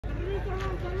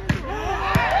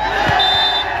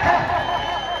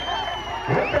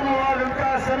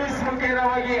ಉತ್ತಮವಾದಂತಹ ಸರ್ವಿಸ್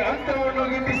ಮುಖೇನವಾಗಿ ಅಂಕವನ್ನು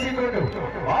ಗಿಟ್ಟಿಸಿಕೊಂಡು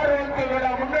 6 ಅಂಕಗಳ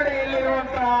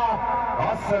ಮುನ್ನಡೆಯಲ್ಲಿರುವಂತಹ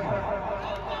ಹಾಸನ್.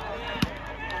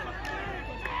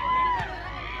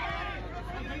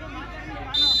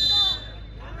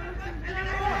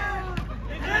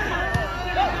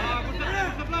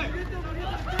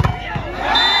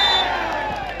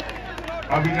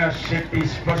 ಅವಿನಾಶ್ ಶೆಟ್ಟಿ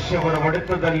ಸ್ಪರ್ಶವರ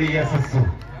ಹೊಡೆತದಲ್ಲಿ ಯಶಸ್ಸು.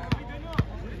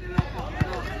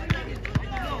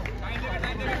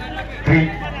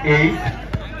 3-8.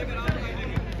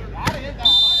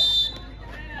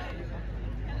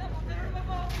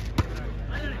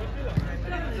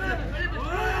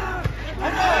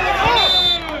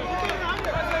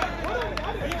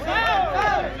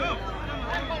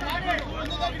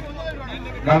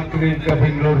 ನಾಲ್ಕನೇ ಅಂಕ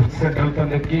ಬೆಂಗಳೂರು ಸೆಂಟ್ರಲ್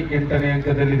ತಂಡಕ್ಕೆ, 8ನೇ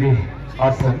ಅಂಕದಲ್ಲಿದೆ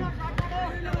ಹಾಸನ್.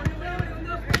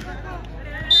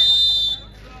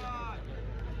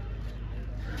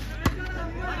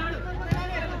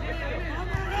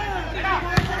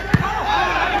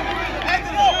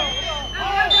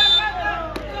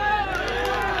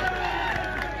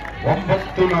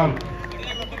 ಒಂಬತ್ತು 4.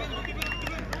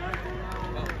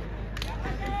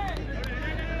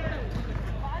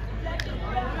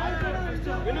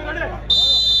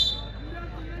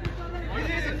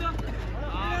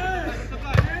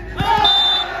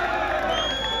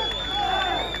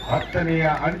 ಹತ್ತನೆಯ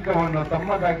ಅಂಕವನ್ನು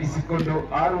ತಮ್ಮದಾಗಿಸಿಕೊಂಡು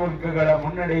 6 ಅಂಕಗಳ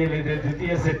ಮುನ್ನಡೆಯಲ್ಲಿದೆ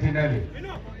ದ್ವಿತೀಯ ಸೆಟ್ಟಿನಲ್ಲಿ.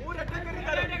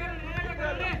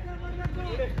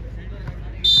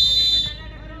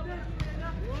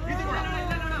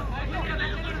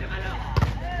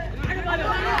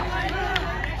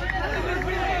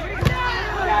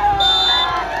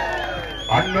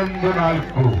 ಹನ್ನೊಂದು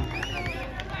 4.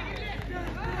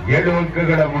 7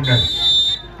 ಅಂಕಗಳ ಮುನ್ನಡೆ.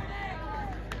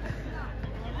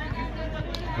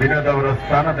 ವಿನೋದ್ ಅವರ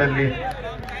ಸ್ಥಾನದಲ್ಲಿ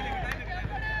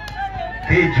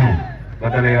ತೇಜು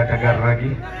ಮೊದಲೇ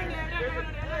ಆಟಗಾರರಾಗಿ,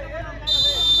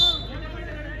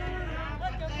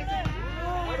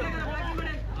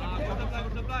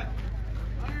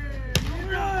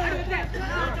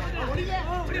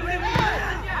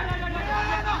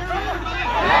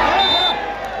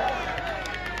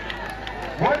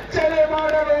 ವಂಚನೆ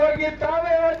ಮಾಡಲು ಹೋಗಿ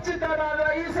ತಾವೇ ವಂಚಿತರಾದ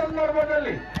ಈ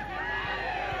ಸಂದರ್ಭದಲ್ಲಿ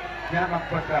ಜ್ಞಾನ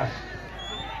ಪ್ರಕಾಶ್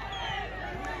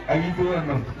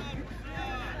 5-11.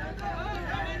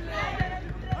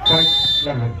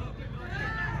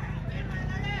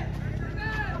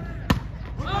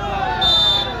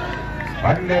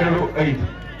 12-5.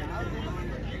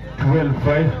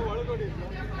 12-5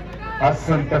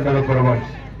 ಹಾಸನ್ ತಂಡದ ಪರವಾಗಿ.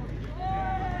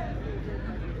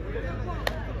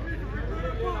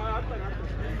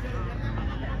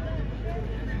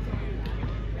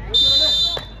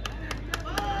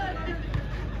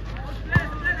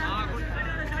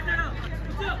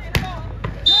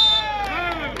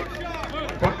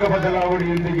 ಪಕ್ಕ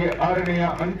ಬದಲಾವಣೆಯೊಂದಿಗೆ 6ನೆಯ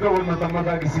ಅಂಕವನ್ನು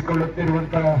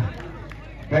ತಮ್ಮದಾಗಿಸಿಕೊಳ್ಳುತ್ತಿರುವಂತಹ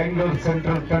ಬ್ಯಾಂಗ್ಳೂರ್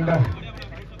ಸೆಂಟ್ರಲ್ ತಂಡ.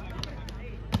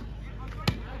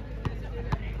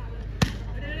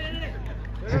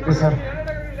 ಚಿಕ್ಕು ಸರ್,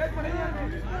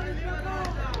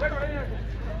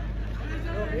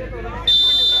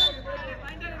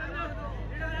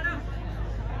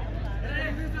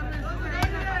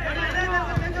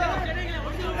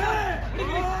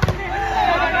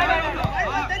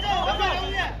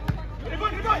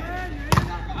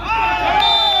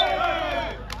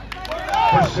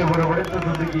 ಸ್ಪರ್ಶವರ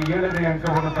ಹೊಡೆತದೊಂದಿಗೆ 7ನೇ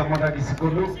ಅಂಕವನ್ನು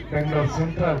ತಮ್ಮದಾಗಿಸಿಕೊಂಡು ಬೆಂಗಳೂರು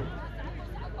ಸೆಂಟ್ರಲ್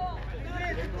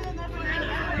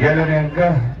 7ನೇ ಅಂಕ,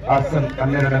 ಹಾಸನ್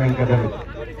 12ನೇ ಅಂಕದಲ್ಲಿ.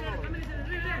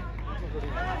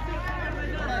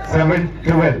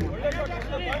 7-12.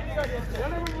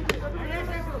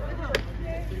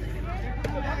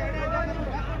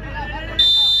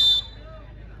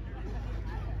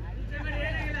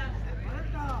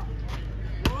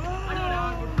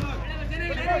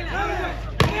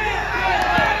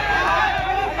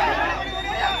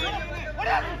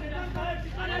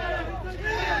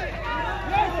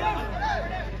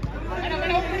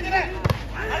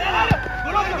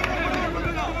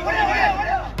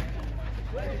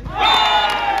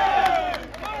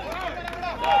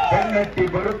 ಬೆನ್ನಟ್ಟಿ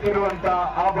ಬರುತ್ತಿರುವಂತಹ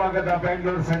ಆ ಭಾಗದ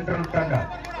ಬೆಂಗಳೂರು ಸೆಂಟ್ರಲ್ ತಂಡ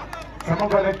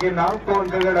ಸಮಬಲಕ್ಕೆ 4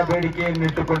 ಅಂಕಗಳ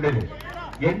ಬೇಡಿಕೆಯನ್ನಿಟ್ಟುಕೊಂಡಿದೆ.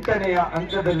 8ನೆಯ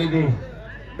ಅಂಕದಲ್ಲಿದೆ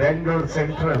ಬೆಂಗಳೂರು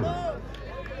ಸೆಂಟ್ರಲ್.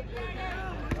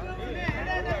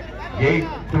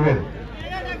 8-12.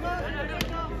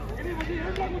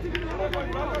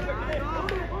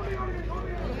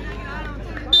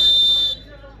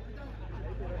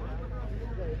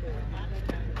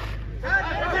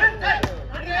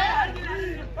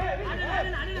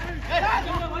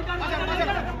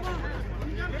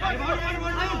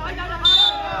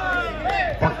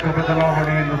 ಪಕ್ಕ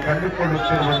ಬದಲಾವಣೆಯನ್ನು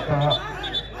ಕಂಡುಕೊಳ್ಳುತ್ತಿರುವಂತಹ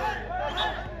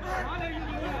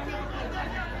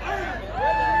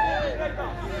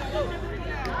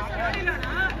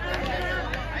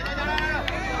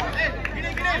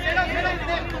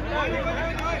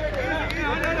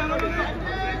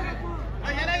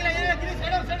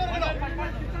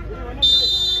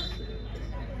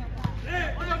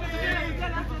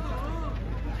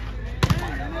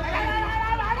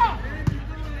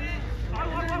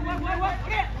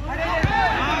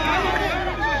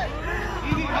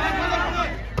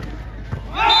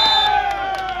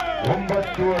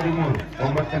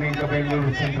ಒಂಬತ್ತನೇ ಅಂಕ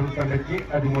ಬೆಂಗಳೂರು ಸೆಂಟ್ರಲ್ ತಂಡಕ್ಕೆ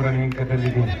 13ನೇ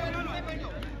ಅಂಕದಲ್ಲಿದೆ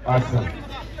ಹಾಸನ್.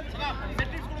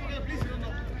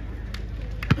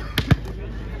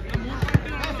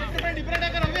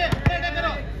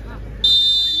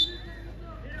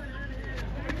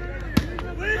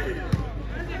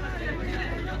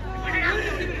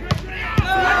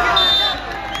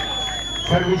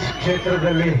 ಸರ್ವಿಸ್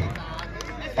ಕ್ಷೇತ್ರದಲ್ಲಿ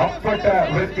ಅಪ್ಪಟ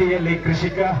ವೃತ್ತಿಯಲ್ಲಿ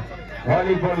ಕೃಷಿಕ,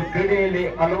 ವಾಲಿಬಾಲ್ ಕ್ರೀಡೆಯಲ್ಲಿ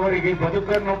ಹಲವರಿಗೆ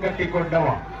ಬದುಕನ್ನು ಕಟ್ಟಿಕೊಂಡವ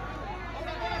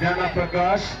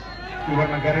ಜ್ಞಾನಪ್ರಕಾಶ್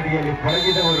ಇವನ ಗರಡಿಯಲ್ಲಿ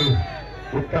ಪಳಗಿದವರು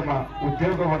ಉತ್ತಮ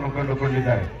ಉದ್ಯೋಗವನ್ನು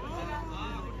ಕಂಡುಕೊಂಡಿದ್ದಾರೆ.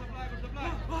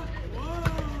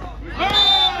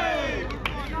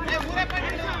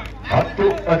 ಹತ್ತು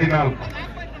 14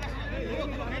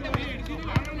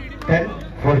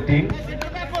 10-14.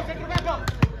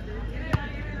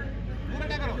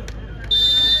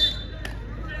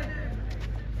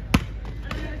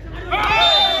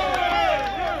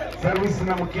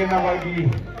 ಸರ್ವಿಸ್ನ ಮುಖ್ಯವಾಗಿ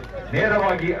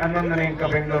ನೇರವಾಗಿ 11ನೇ ಅಂಕ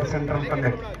ಬೆಂಗಳೂರು ಸೆಂಟ್ರಲ್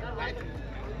ತಂಡಕ್ಕೆ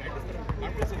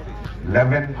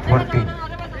 11-14.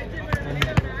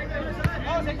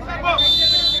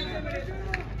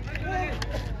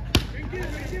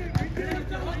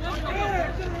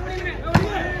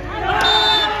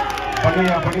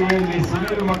 ಬಡಿಯಲ್ಲಿ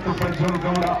ಸುನೀಲ್ ಮತ್ತು ಪ್ರಜ್ವಲ್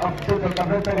ಗೌಡ ಅದ್ಭುತ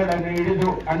ಕದತಗಳನ್ನು ಹಿಡಿದು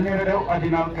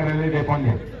 12-14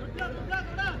 ಪಂದ್ಯ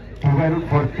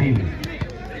 12-14.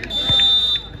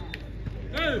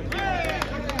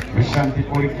 ವಿಶ್ರಾಂತಿ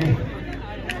ಕೋರಿಕೆ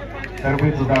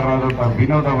ತರಬೇತುದಾರರಾದಂತಹ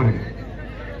ವಿನೋದ್ ಅವರಿಗೆ.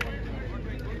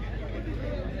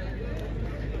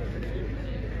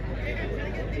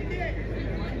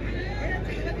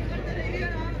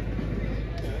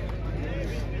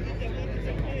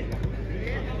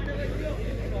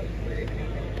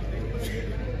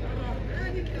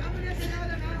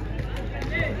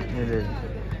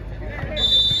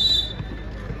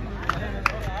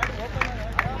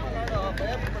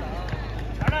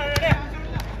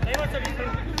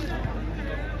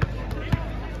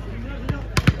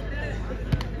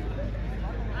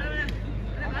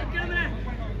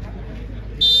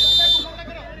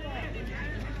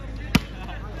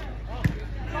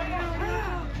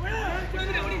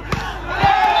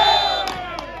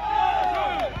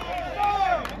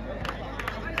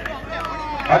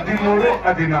 ಹದಿಮೂರು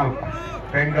 14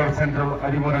 ಬೆಂಗಳೂರು ಸೆಂಟ್ರಲ್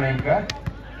 13ನೇ ಅಂಕ,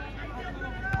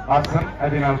 ಹಾಸನ್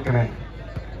 14ನೇ.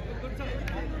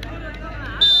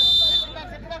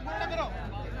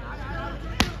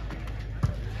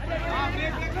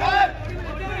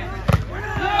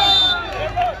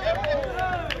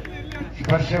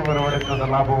 ಸ್ಪರ್ಶ ಹೊರವಡೆತದ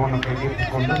ಲಾಭವನ್ನು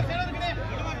ಕೈಗೆತ್ತಿಕೊಂಡು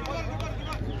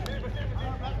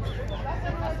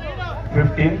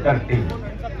 15-13.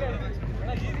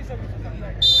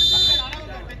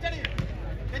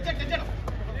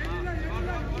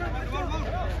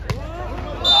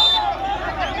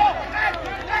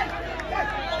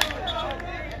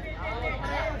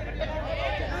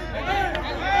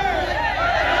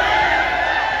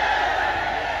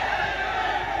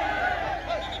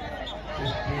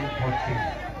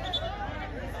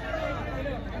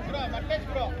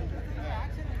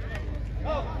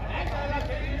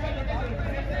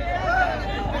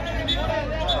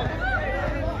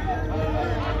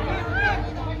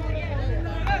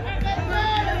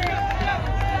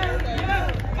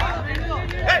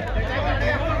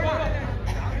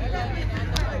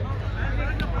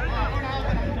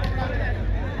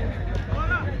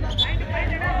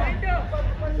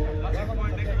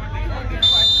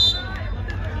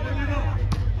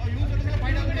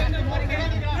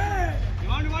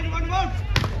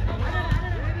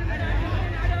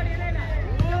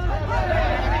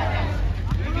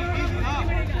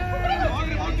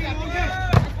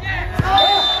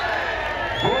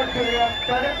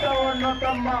 ತಡೆತವನ್ನು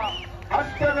ತಮ್ಮ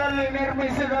ಹಸ್ತದಲ್ಲಿ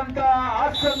ನಿರ್ಮಿಸಿದಂತಹ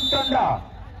ಹಾಸನ್ ತಂಡ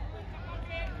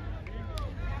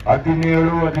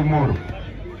 17-13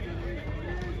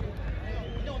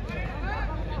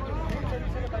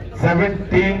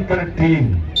 17-13.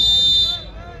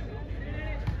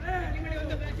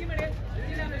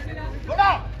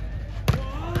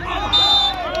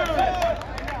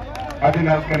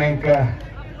 ಹದಿನಾಲ್ಕನೇ ಅಂಕ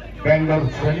ಬೆಂಗಳೂರು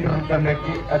ಸೆಂಟ್ರಲ್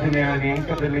ತಂಡಕ್ಕೆ 17ನೇ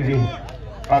ಅಂಕದಲ್ಲಿದೆ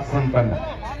ಹಾಸನ್ ತಂಡ.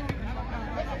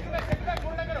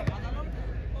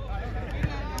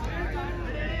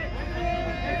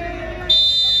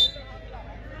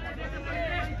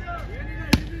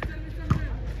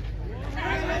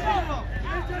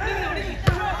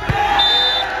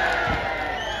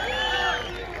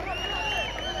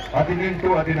 ಹದಿನೆಂಟು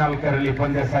 14ರಲ್ಲಿ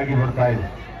ಪಂದ್ಯ ಸಾಗಿ ಬರ್ತಾ ಇದೆ.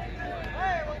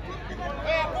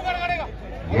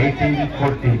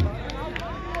 18-14.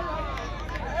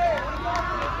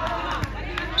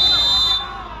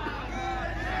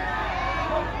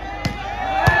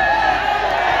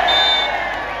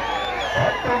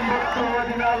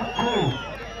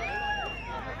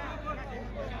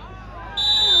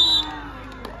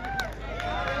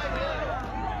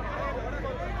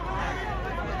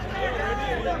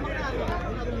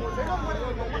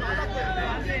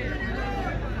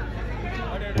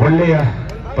 ಒಳ್ಳೆಯ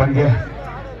ಪಂದ್ಯ.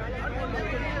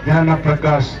 ಜ್ಞಾನ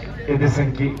ಪ್ರಕಾಶ್ ಎದೆ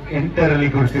ಸಂಖ್ಯೆ 8ರಲ್ಲಿ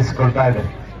ಗುರುತಿಸಿಕೊಳ್ತಾ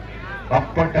ಇದ್ದಾರೆ.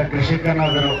 ಅಪ್ಪಟ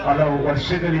ಕೃಷಿಕನಾದರೂ ಹಲವು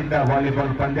ವರ್ಷಗಳಿಂದ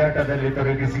ವಾಲಿಬಾಲ್ ಪಂದ್ಯಾಟದಲ್ಲಿ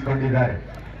ತೊಡಗಿಸಿಕೊಂಡಿದ್ದಾರೆ.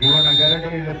 ಇವನ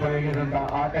ಗರಡೆಯಲ್ಲಿ ತೊಡಗಿದಂತಹ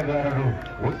ಆಟಗಾರರು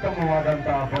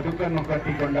ಉತ್ತಮವಾದಂತಹ ಬದುಕನ್ನು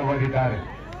ಕಟ್ಟಿಕೊಂಡವರಿದ್ದಾರೆ.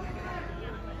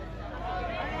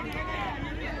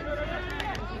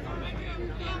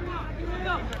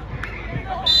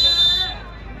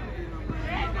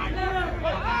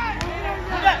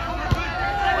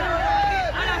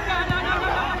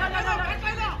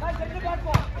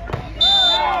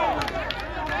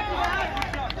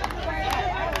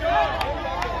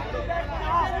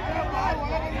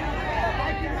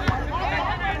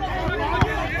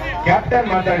 ಕ್ಯಾಪ್ಟನ್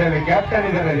ಮಾತಾಡಲಿ. ಕ್ಯಾಪ್ಟನ್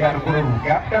ಇದ್ದಾರೆ, ಯಾರು ಕೊಡೋದು?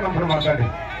 ಕ್ಯಾಪ್ಟನ್ ಒಬ್ರು ಮಾತಾಡಿ.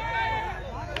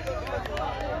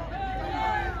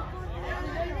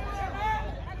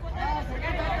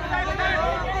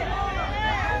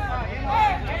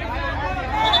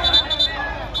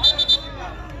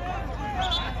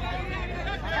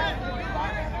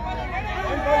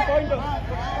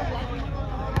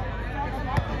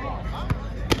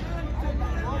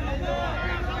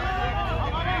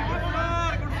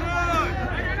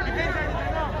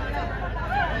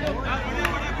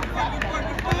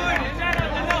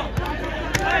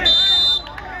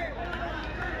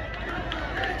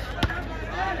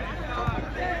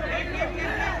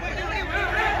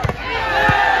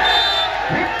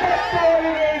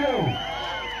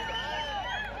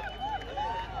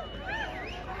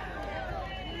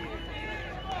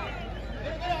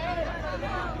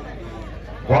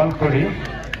 ಬಾಲ್ ಕೊಡಿ.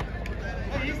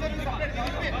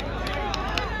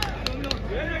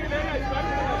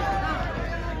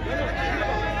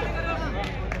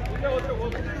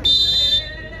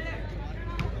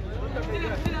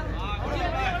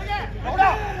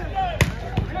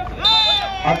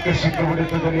 ಆಕರ್ಷಕ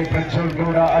ಹೊಡೆತದಲ್ಲಿ ಪ್ರಜ್ವಲ್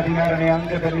ಗೌಡ 16ನೇ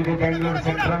ಅಂಕದಲ್ಲಿದೆ. ಬೆಂಗಳೂರು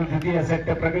ಸೆಂಟ್ರಲ್ ದ್ವಿತೀಯ ಸೆಟ್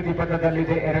ಪ್ರಗತಿ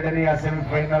ಪಥದಲ್ಲಿದೆ 2ನೇ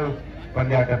ಸೆಮಿಫೈನಲ್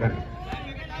ಪಂದ್ಯಾಟದಲ್ಲಿ.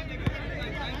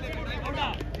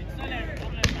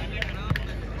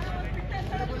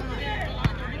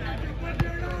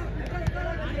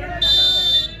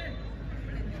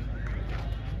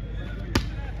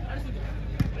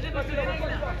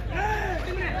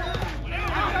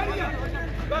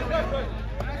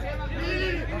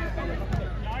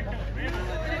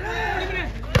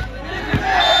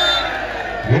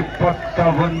 ಇಪ್ಪತ್ತ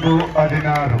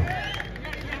 16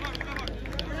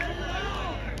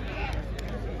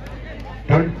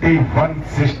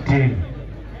 21-16.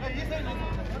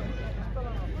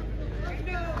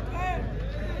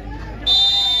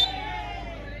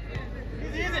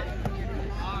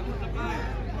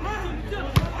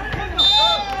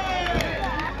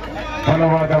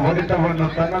 ಬಲವಾದ ಹೊಡೆತವನ್ನು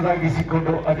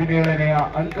ತನ್ನದಾಗಿಸಿಕೊಂಡು 17ನೇ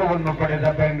ಅಂಕವನ್ನು ಪಡೆದ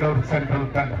ಬೆಂಗಳೂರು ಸೆಂಟ್ರಲ್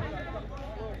ತಂಡ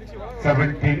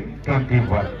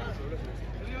 17-21.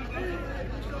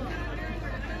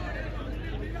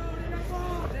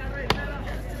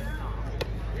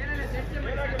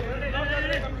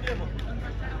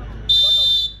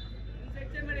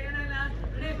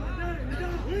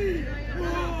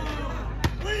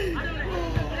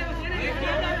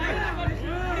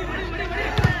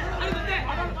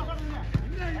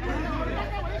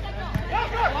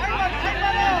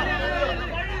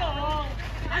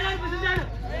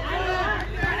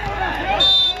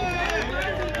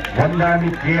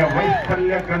 ಹೊಂದಾಣಿಕೆಯ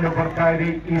ವೈಫಲ್ಯ ಕಂಡು ಬರ್ತಾ ಇದೆ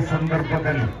ಈ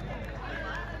ಸಂದರ್ಭದಲ್ಲಿ.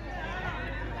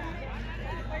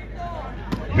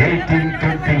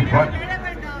 18-21.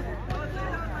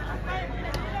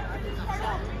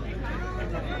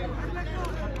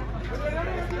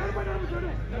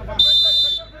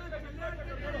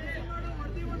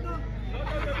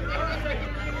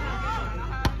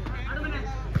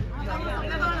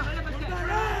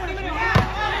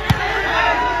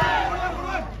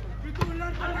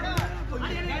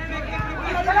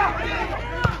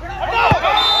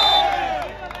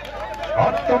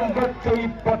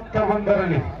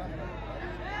 19-21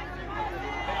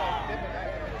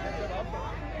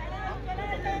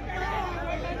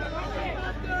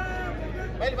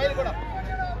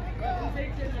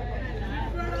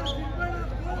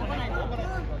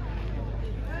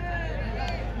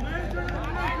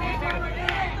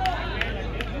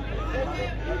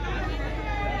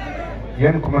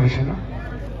 ಏನು ಕುಮಾರೇಶನ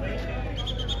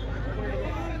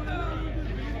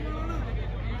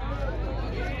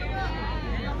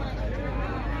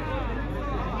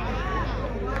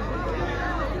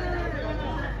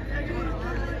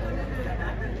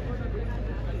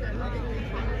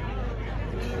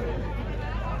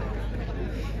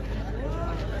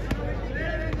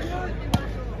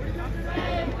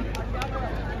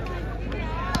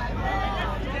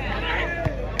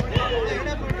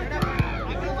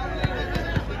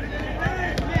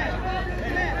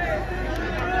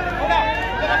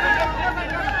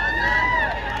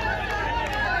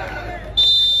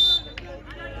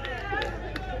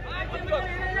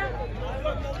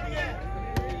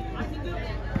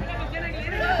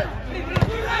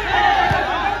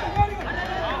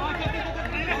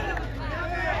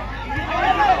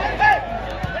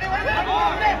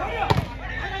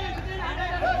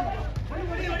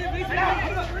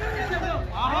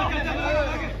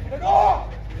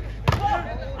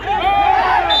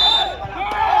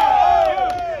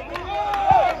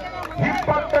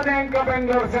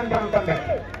ಬೆಂಗಳೂರು ಸೆಂಟ್ರಲ್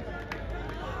ತಂಡಕ್ಕೆ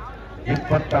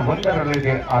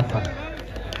 21ರಲ್ಲಿದೆ ಹಾಸನ್.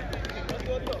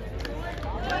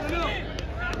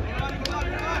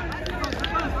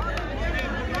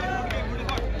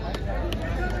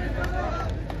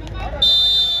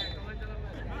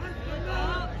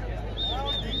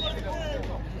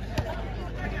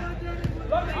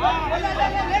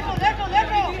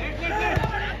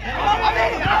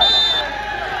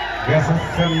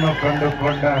 ಯಶಸ್ಸನ್ನು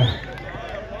ಕಂಡುಕೊಂಡ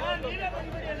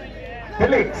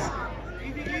ಫಿಲಿಕ್ಸ್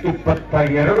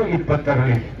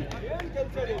 22-20ರಲ್ಲಿ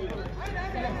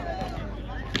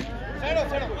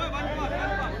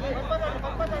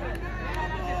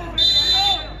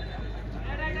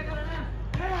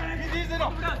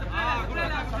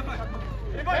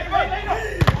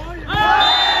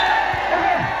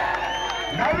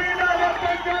ನವೀನ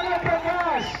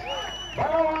ಪ್ರಕಾಶ್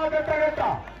ಬಲವಾದ ತಡೆತ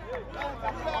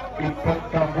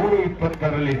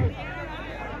 23-20ರಲ್ಲಿ.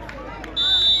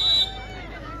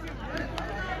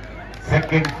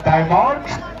 Second time out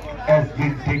has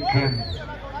been taken.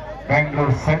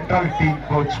 Bangalore Central team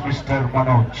coach Mr.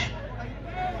 Manoj.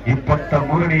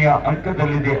 23ನೇ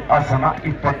ಅಂಕದಲ್ಲಿದೆ Hassan,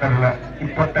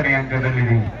 20ನೇ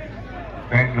ಅಂಕದಲ್ಲಿದೆ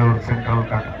Bengaluru central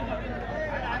ತಂಡ.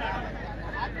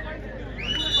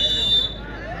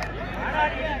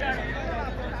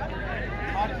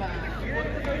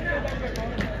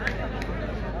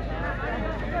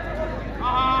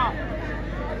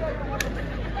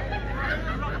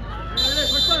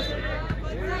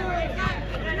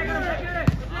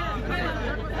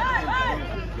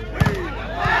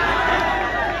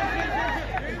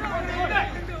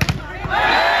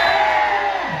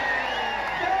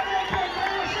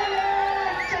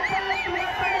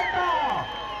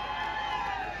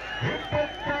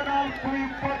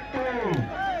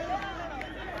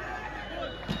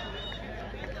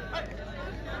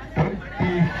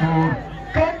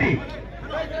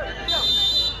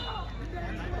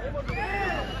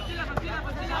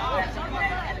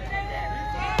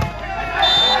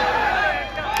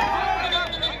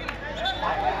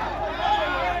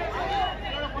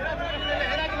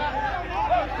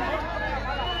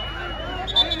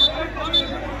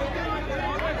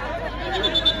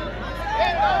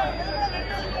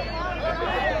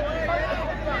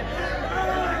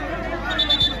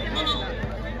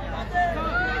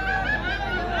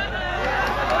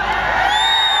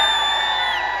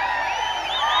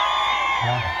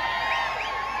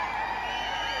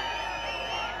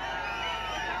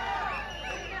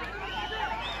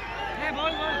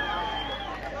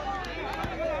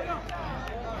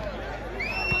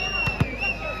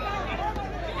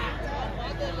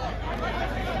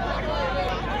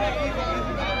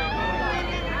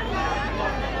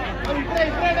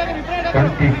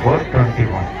 Twenty-four,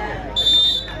 21.